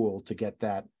the pool to get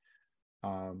that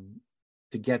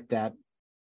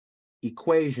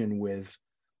equation with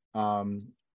a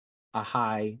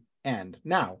high end.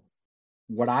 Now,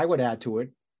 what I would add to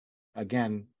it,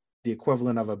 again, the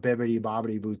equivalent of a Bibbidi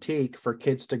Bobbidi boutique for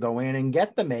kids to go in and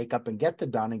get the makeup and get the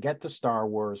done and get the Star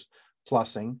Wars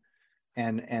plussing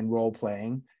and role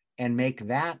playing, and make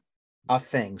that a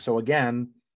thing. So again,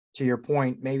 to your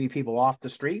point, maybe people off the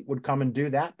street would come and do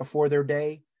that before their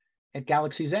day at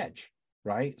Galaxy's Edge,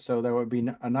 right? So there would be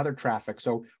another traffic.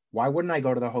 So why wouldn't I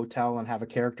go to the hotel and have a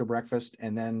character breakfast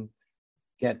and then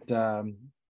get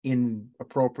in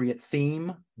appropriate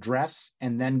theme dress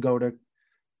and then go to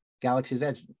Galaxy's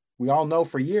Edge? We all know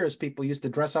for years people used to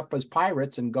dress up as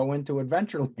pirates and go into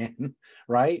Adventureland,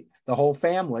 right? The whole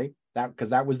family. because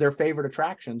that was their favorite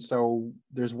attraction. So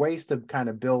there's ways to kind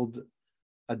of build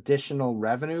additional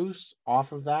revenues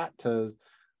off of that to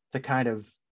kind of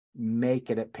make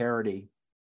it at parity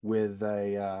with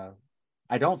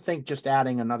I don't think just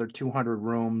adding another 200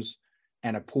 rooms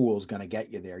and a pool is going to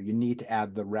get you there. You need to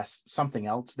add the rest, something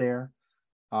else there,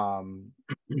 and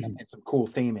some cool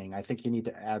theming. I think you need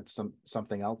to add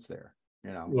something else there,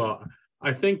 you know. Well,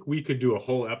 I think we could do a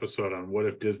whole episode on what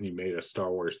if Disney made a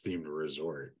Star Wars themed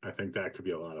resort. I think that could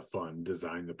be a lot of fun.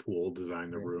 Design the pool,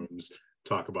 design the rooms,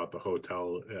 talk about the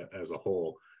hotel as a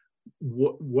whole.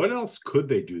 What else could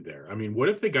they do there? I mean, what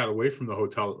if they got away from the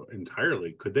hotel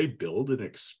entirely? Could they build an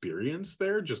experience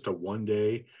there, just a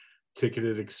one-day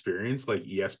ticketed experience like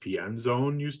ESPN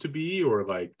Zone used to be, or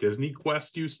like Disney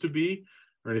Quest used to be,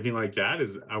 or anything like that?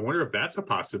 I wonder if that's a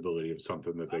possibility of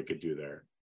something that they could do there.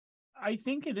 I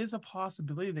think it is a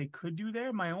possibility they could do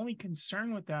there. My only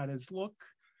concern with that is look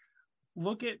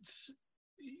at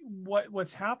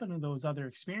what's happened with those other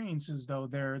experiences, though.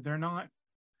 They're not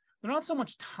so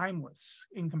much timeless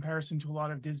in comparison to a lot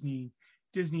of Disney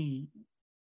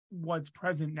what's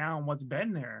present now and what's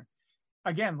been there.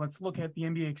 Again, let's look at the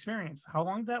NBA experience. How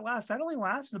long did that last? That only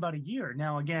lasted about a year.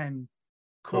 Now, again,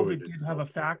 COVID did have a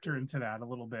factor into that a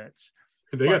little bit.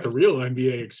 They got the real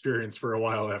NBA experience for a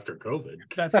while after COVID.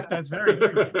 That's very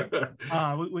true.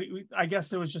 I guess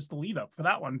there was just the lead up for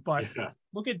that one. But yeah.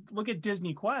 Look at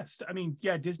Disney Quest. I mean,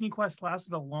 yeah, Disney Quest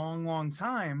lasted a long, long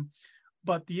time.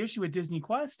 But the issue with Disney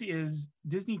Quest is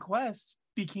Disney Quest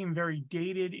became very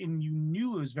dated, and you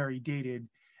knew it was very dated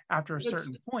after a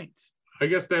certain point. I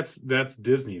guess that's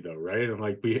Disney, though, right? And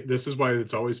like this is why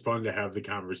it's always fun to have the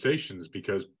conversations,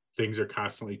 because things are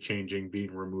constantly changing,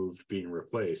 being removed, being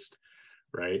replaced.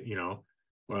 Right, you know,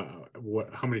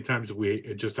 how many times have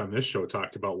we just on this show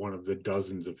talked about one of the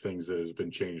dozens of things that has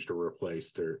been changed or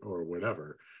replaced or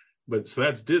whatever? But so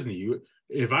that's Disney.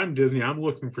 If I'm Disney, I'm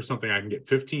looking for something I can get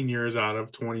 15 years out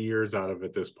of, 20 years out of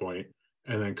at this point,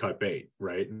 and then cut bait,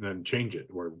 right, and then change it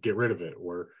or get rid of it,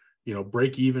 or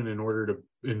break even in order to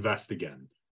invest again.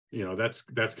 That's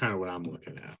kind of what I'm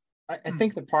looking at. I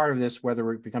think the part of this, whether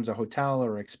it becomes a hotel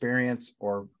or experience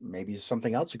or maybe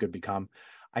something else it could become,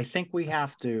 I think we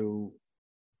have to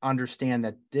understand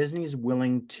that Disney's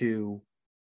willing to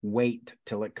wait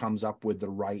till it comes up with the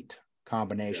right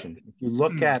combination. Yeah. If you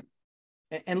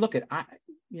look at,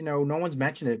 no one's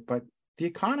mentioned it, but the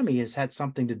economy has had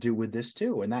something to do with this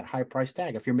too, and that high price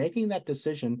tag. If you're making that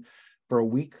decision for a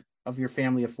week of your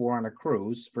family of 4 on a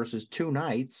cruise versus 2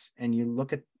 nights, and you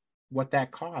look at what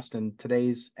that cost in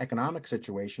today's economic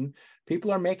situation, people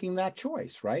are making that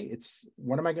choice, right? It's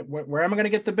where am I going to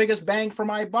get the biggest bang for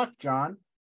my buck, John?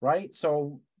 Right?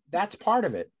 So that's part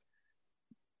of it.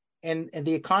 And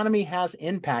the economy has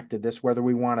impacted this, whether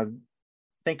we want to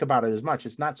think about it as much.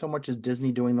 It's not so much as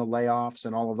Disney doing the layoffs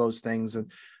and all of those things. And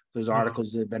there's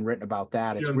articles that have been written about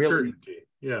that. It's really,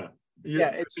 yeah.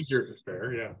 I think you're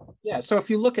fair. Yeah. Yeah. So if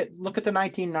you look at the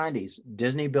 1990s,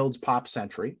 Disney builds Pop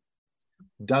Century,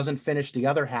 doesn't finish the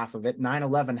other half of it.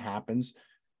 9/11 happens,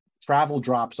 travel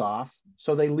drops off,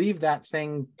 so they leave that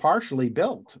thing partially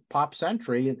built. Pop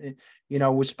Century,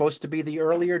 was supposed to be the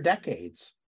earlier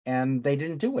decades, and they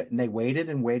didn't do it, and they waited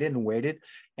and waited and waited,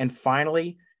 and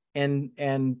finally, in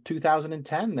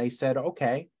 2010, they said,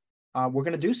 okay, we're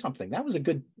going to do something. That was a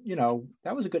good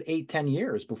 8-10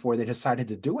 years before they decided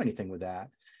to do anything with that,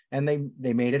 and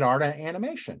they made it art and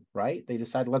animation, right? They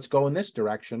decided, let's go in this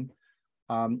direction.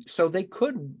 So they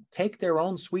could take their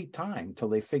own sweet time till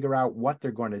they figure out what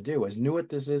they're going to do. As new as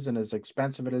this is and as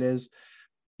expensive as it is,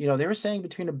 they were saying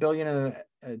between $1 billion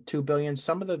and $2 billion.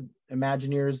 Some of the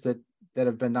Imagineers that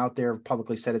have been out there have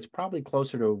publicly said it's probably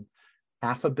closer to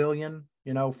 $500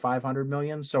 million, 500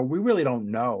 million. So we really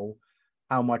don't know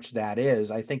how much that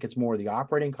is. I think it's more the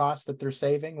operating costs that they're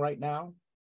saving right now,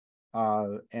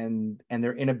 and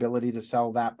their inability to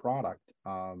sell that product.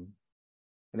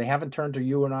 And they haven't turned to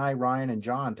you and I, Ryan and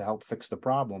John, to help fix the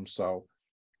problem. So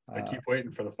I keep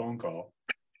waiting for the phone call.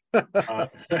 I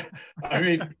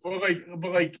mean,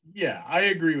 yeah, I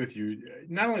agree with you.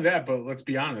 Not only that, but let's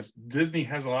be honest, Disney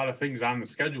has a lot of things on the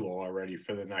schedule already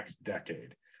for the next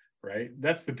decade, right?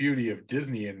 That's the beauty of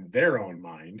Disney in their own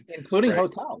mind, including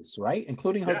hotels, right?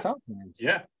 Including hotel plans.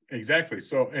 Yeah, exactly.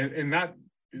 So, and not.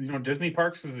 Disney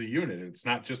parks is a unit. It's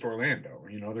not just Orlando.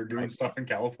 They're doing stuff in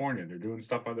California. They're doing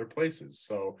stuff other places.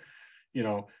 So,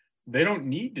 they don't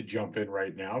need to jump in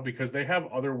right now because they have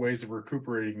other ways of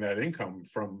recuperating that income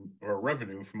or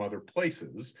revenue from other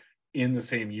places in the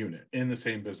same unit, in the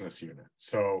same business unit.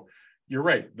 So you're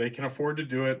right. They can afford to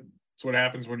do it. It's what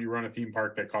happens when you run a theme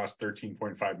park that costs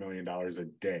 $13.5 million a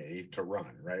day to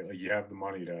run, right? Like you have the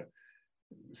money to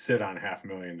sit on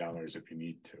 $500,000 if you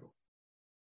need to.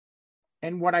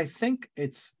 And what I think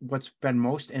what's been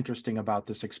most interesting about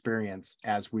this experience,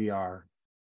 as we are,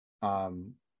 as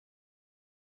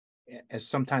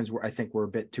sometimes I think we're a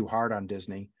bit too hard on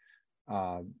Disney,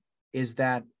 is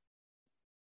that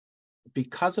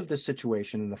because of the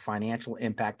situation and the financial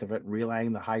impact of it,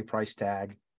 realizing the high price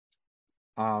tag,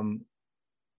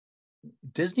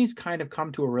 Disney's kind of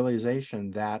come to a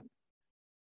realization that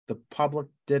the public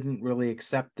didn't really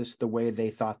accept this the way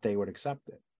they thought they would accept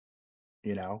it.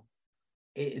 You know,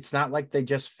 it's not like they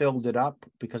just filled it up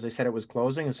because they said it was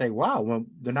closing and say, wow, well,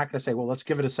 they're not going to say, well, let's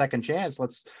give it a second chance.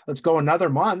 Let's go another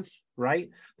month, right?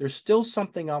 There's still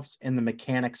something else in the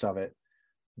mechanics of it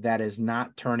that is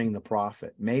not turning the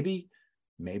profit. Maybe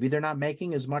they're not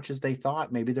making as much as they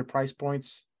thought. Maybe their price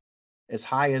points, as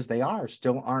high as they are,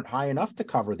 still aren't high enough to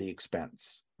cover the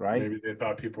expense, right? Maybe they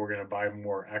thought people were going to buy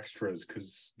more extras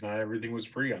because not everything was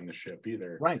free on the ship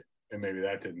either. Right. And maybe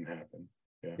that didn't happen.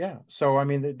 Yeah. So, I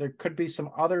mean, there could be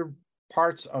some other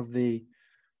parts of the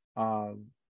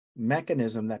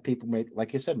mechanism that people may,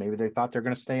 like you said, maybe they thought they're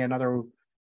going to stay another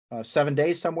 7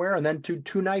 days somewhere and then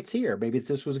two nights here. Maybe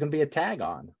this was going to be a tag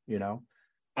on, you know?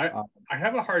 I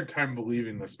have a hard time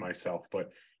believing this myself,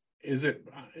 but is it,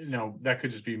 that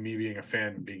could just be me being a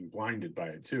fan and being blinded by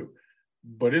it too.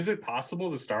 But is it possible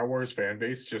the Star Wars fan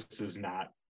base just is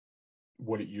not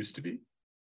what it used to be?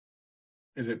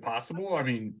 Is it possible? I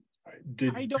mean,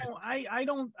 I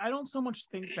don't so much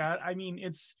think that. I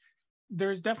mean,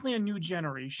 there's definitely a new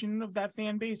generation of that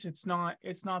fan base. It's not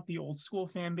the old school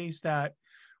fan base that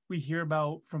we hear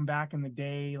about from back in the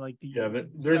day, like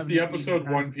there's the episode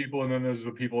 1 people, and then there's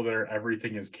the people that are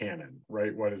everything is canon,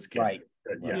 right? What is canon? Right.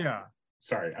 Yeah.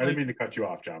 Sorry, I didn't mean to cut you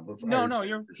off, John. No,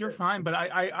 you're fine. But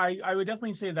I would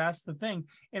definitely say that's the thing.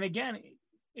 And again,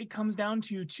 it comes down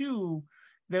to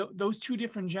those two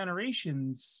different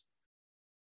generations.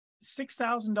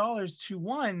 $6,000 to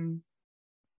one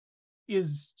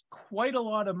is quite a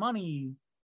lot of money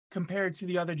compared to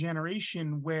the other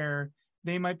generation where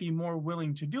they might be more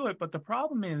willing to do it. But the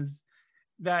problem is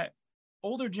that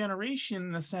older generation,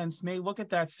 in a sense, may look at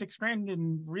that $6,000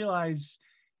 and realize,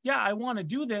 yeah, I want to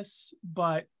do this,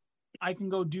 but I can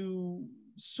go do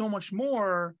so much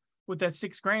more with that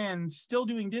 $6,000, still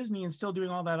doing Disney and still doing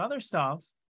all that other stuff,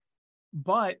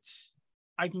 but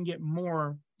I can get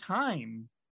more time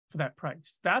for that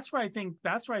price. That's where I think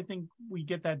we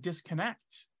get that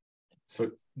disconnect.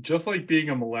 So just like being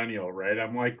a millennial, right?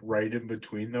 I'm like right in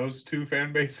between those two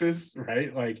fan bases,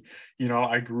 right? Like,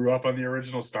 I grew up on the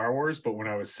original Star Wars, but when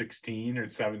I was 16 or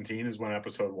 17 is when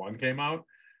episode 1 came out.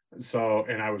 So,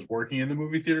 and I was working in the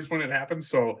movie theaters when it happened.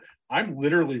 So I'm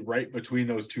literally right between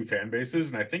those two fan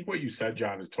bases. And I think what you said,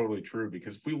 John, is totally true,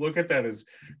 because if we look at that as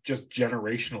just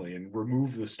generationally and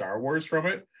remove the Star Wars from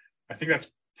it, I think that's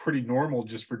pretty normal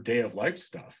just for day of life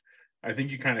stuff. I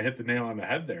think you kind of hit the nail on the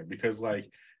head there, because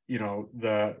like,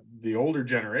 the older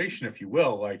generation, if you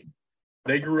will, like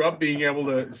they grew up being able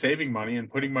to saving money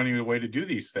and putting money away to do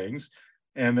these things,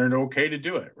 and they're okay to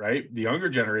do it, right? The younger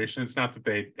generation, it's not that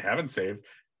they haven't saved,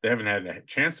 they haven't had a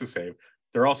chance to save.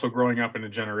 They're also growing up in a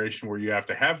generation where you have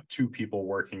to have 2 people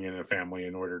working in a family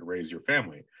in order to raise your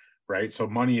family, right? So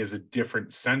money is a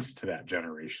different sense to that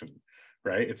generation,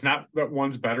 right? It's not that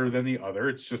one's better than the other.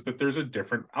 It's just that there's a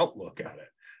different outlook at it.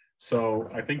 So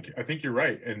I think you're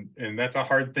right. And that's a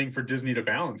hard thing for Disney to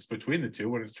balance between the two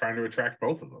when it's trying to attract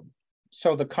both of them.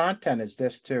 So the content is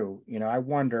this too. I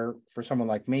wonder, for someone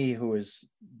like me who is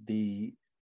the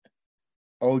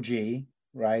OG,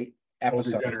 right?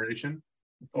 Episode Older generation.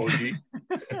 OG.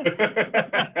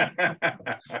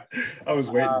 I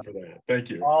was waiting for that. Thank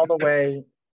you. All the way,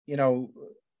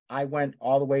 I went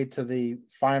all the way to the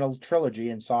final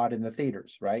trilogy and saw it in the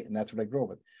theaters, right? And that's what I grew up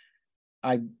with.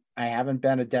 I haven't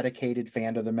been a dedicated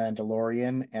fan of The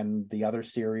Mandalorian and the other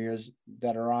series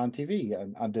that are on TV,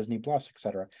 on Disney Plus,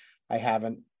 etc. I've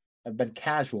been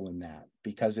casual in that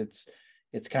because it's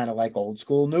kind of like old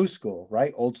school, new school,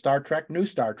 right? Old Star Trek, new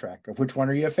Star Trek. Of which one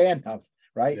are you a fan of,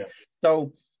 right? Yeah.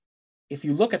 So if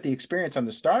you look at the experience on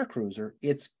the Starcruiser,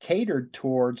 it's catered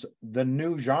towards the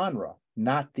new genre,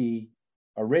 not the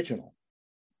original.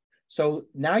 So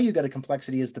now you got a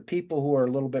complexity is the people who are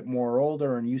a little bit more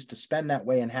older and used to spend that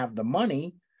way and have the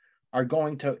money are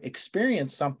going to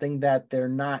experience something that they're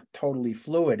not totally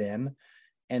fluid in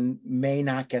and may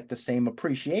not get the same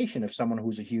appreciation of someone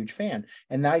who's a huge fan.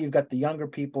 And now you've got the younger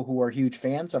people who are huge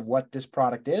fans of what this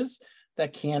product is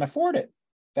that can't afford it,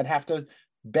 that have to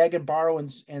beg and borrow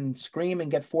and scream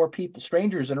and get 4 people,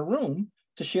 strangers in a room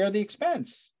to share the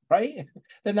expense. Right?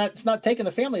 It's not taking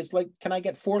the family. It's like, can I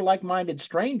get 4 like-minded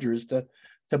strangers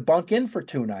to bunk in for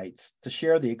 2 nights to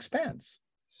share the expense?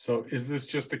 So is this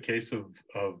just a case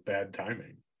of bad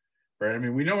timing? Right. I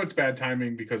mean, we know it's bad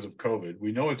timing because of COVID.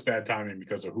 We know it's bad timing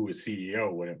because of who was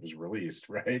CEO when it was released,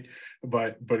 right?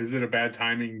 But is it a bad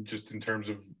timing just in terms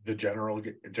of the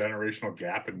generational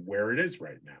gap and where it is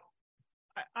right now?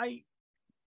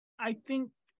 I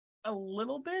think a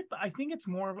little bit, but I think it's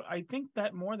more. I think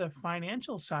that more the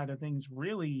financial side of things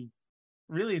really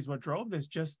is what drove this.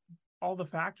 Just all the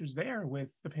factors there with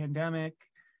the pandemic,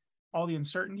 all the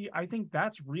uncertainty. I think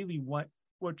that's really what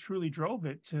truly drove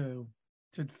it to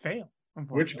fail.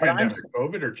 Which pandemic,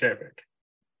 COVID or Chapek?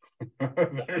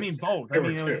 I mean both. I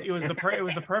mean it was the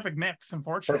perfect mix,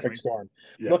 unfortunately. Perfect storm.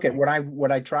 Yeah. Look at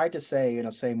what I tried to say, and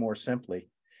I'll say more simply.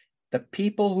 The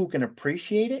people who can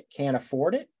appreciate it can't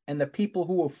afford it, and the people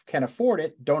who can afford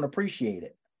it don't appreciate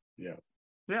it. Yeah.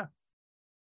 Yeah.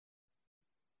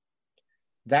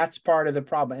 That's part of the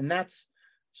problem. And that's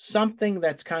something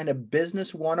that's kind of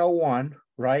business 101,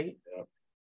 right? Yeah.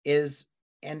 Is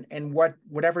and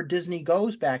whatever Disney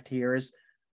goes back to here is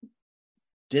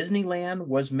Disneyland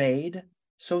was made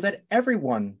so that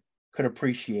everyone could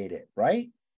appreciate it, right?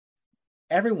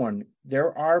 Everyone.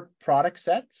 There are product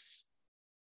sets,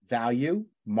 value,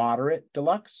 moderate,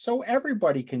 deluxe, so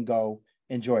everybody can go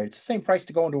enjoy it. It's the same price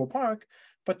to go into a park,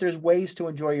 but there's ways to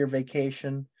enjoy your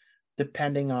vacation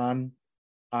depending on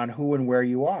who and where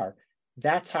you are.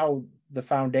 That's how the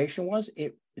foundation was.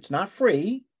 It's not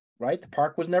free, right? The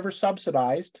park was never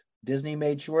subsidized. Disney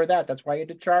made sure that. That's why you had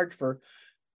to charge for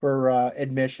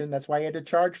admission. That's why you had to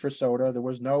charge for soda. There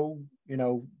was no,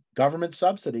 government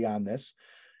subsidy on this.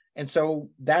 And so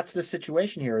that's the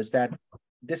situation here, is that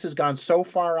this has gone so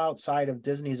far outside of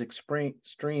Disney's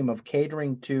extreme of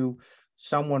catering to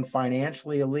someone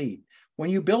financially elite. When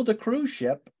you build a cruise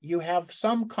ship, you have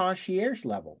some concierge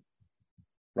level,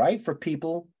 right? For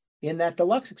people in that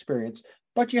deluxe experience,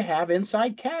 but you have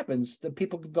inside cabins that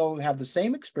people can go have the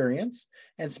same experience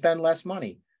and spend less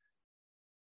money.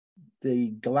 The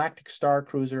Galactic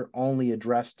Starcruiser only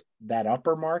addressed that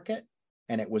upper market,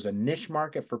 and it was a niche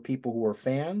market for people who were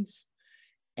fans.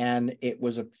 And it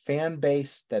was a fan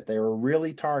base that they were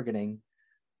really targeting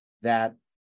that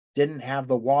didn't have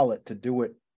the wallet to do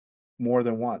it more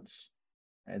than once.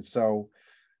 And so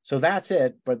that's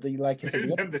it. But like you said, they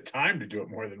didn't have the time to do it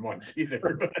more than once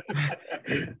either.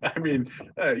 I mean,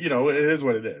 it is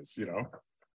what it is,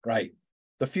 Right.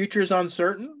 The future's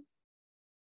uncertain.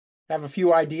 Have a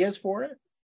few ideas for it.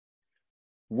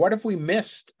 What if we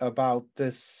missed about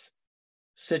this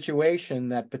situation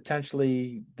that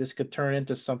potentially this could turn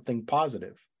into something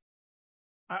positive?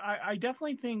 I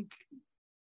definitely think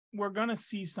we're going to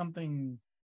see something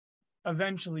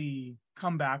eventually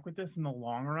come back with this in the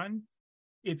long run.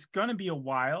 It's going to be a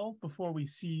while before we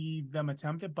see them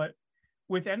attempt it, but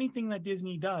with anything that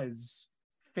Disney does,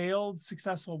 failed,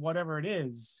 successful, whatever it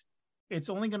is, it's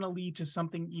only going to lead to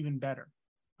something even better.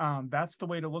 That's the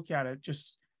way to look at it.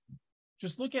 Just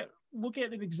look at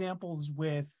examples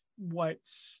with what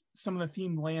some of the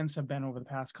themed lands have been over the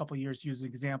past couple of years. To use an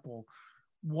example,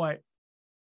 what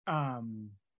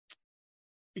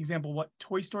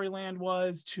Toy Story Land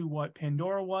was, to what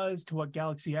Pandora was, to what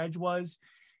Galaxy Edge was.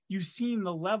 You've seen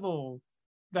the level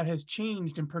that has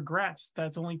changed and progressed.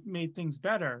 That's only made things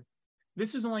better.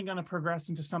 This is only going to progress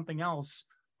into something else.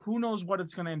 Who knows what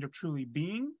it's going to end up truly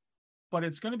being, but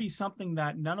it's going to be something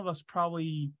that none of us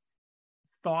probably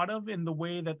thought of in the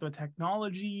way that the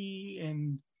technology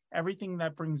and everything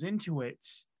that brings into it.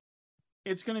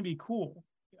 It's going to be cool.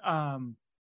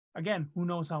 Again, who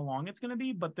knows how long it's going to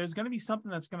be, but there's going to be something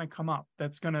that's going to come up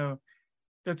that's going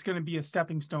to be a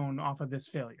stepping stone off of this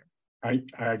failure. I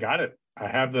got it. I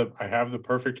have the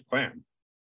perfect plan.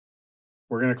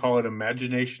 We're going to call it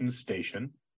Imagination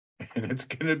Station, and it's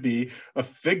going to be a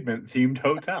Figment themed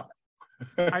hotel.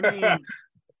 I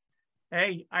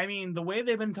mean, the way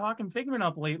they've been talking Figment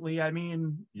up lately,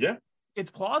 yeah,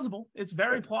 it's plausible. It's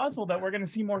very plausible that we're going to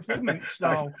see more Figment.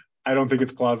 So I don't think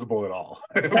it's plausible at all.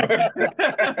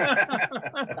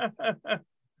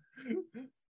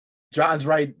 John's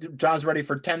right. John's ready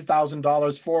for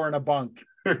 $10,000 4 in a bunk.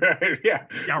 Right, yeah.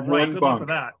 Right. One Good bunk, luck with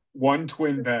that. one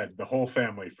twin bed, the whole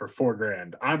family for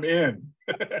 $4,000. I'm in.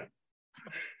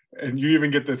 And you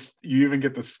even get this. You even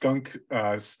get the skunk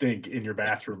stink in your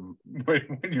bathroom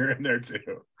when you're in there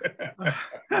too.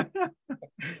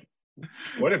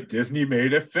 What if Disney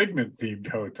made a Figment themed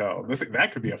hotel?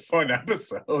 That could be a fun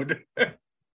episode.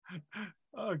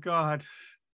 Oh God,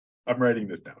 I'm writing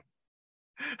this down.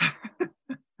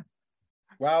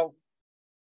 Well,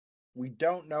 we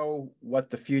don't know what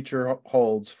the future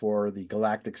holds for the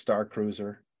Galactic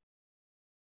Starcruiser,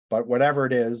 but whatever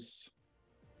it is,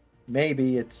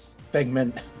 maybe it's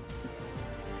Figment.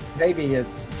 Maybe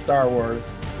it's Star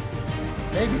Wars.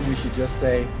 Maybe we should just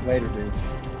say later,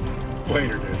 dudes.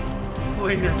 Later, dudes.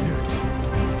 Later, dudes.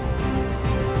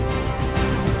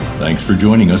 Thanks for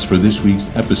joining us for this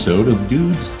week's episode of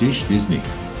Dudes Dish Disney.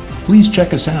 Please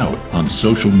check us out on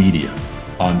social media.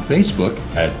 On Facebook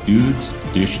at Dudes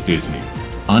Dish Disney.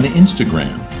 On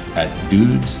Instagram at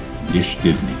Dudes Dish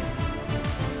Disney.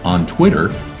 On Twitter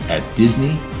at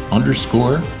Disney_Dish.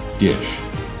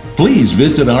 Please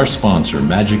visit our sponsor,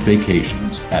 Magic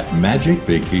Vacations, at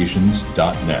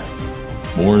magicvacations.net.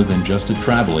 More than just a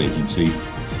travel agency,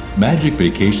 Magic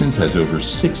Vacations has over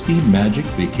 60 Magic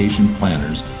Vacation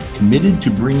planners committed to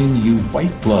bringing you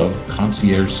white glove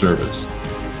concierge service.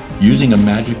 Using a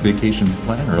Magic Vacation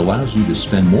planner allows you to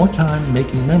spend more time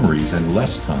making memories and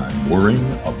less time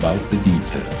worrying about the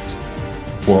details.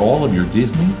 For all of your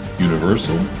Disney,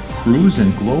 Universal, cruise,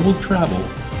 and global travel,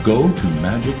 go to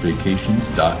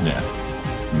magicvacations.net.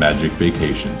 Magic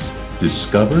Vacations.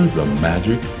 Discover the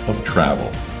magic of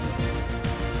travel.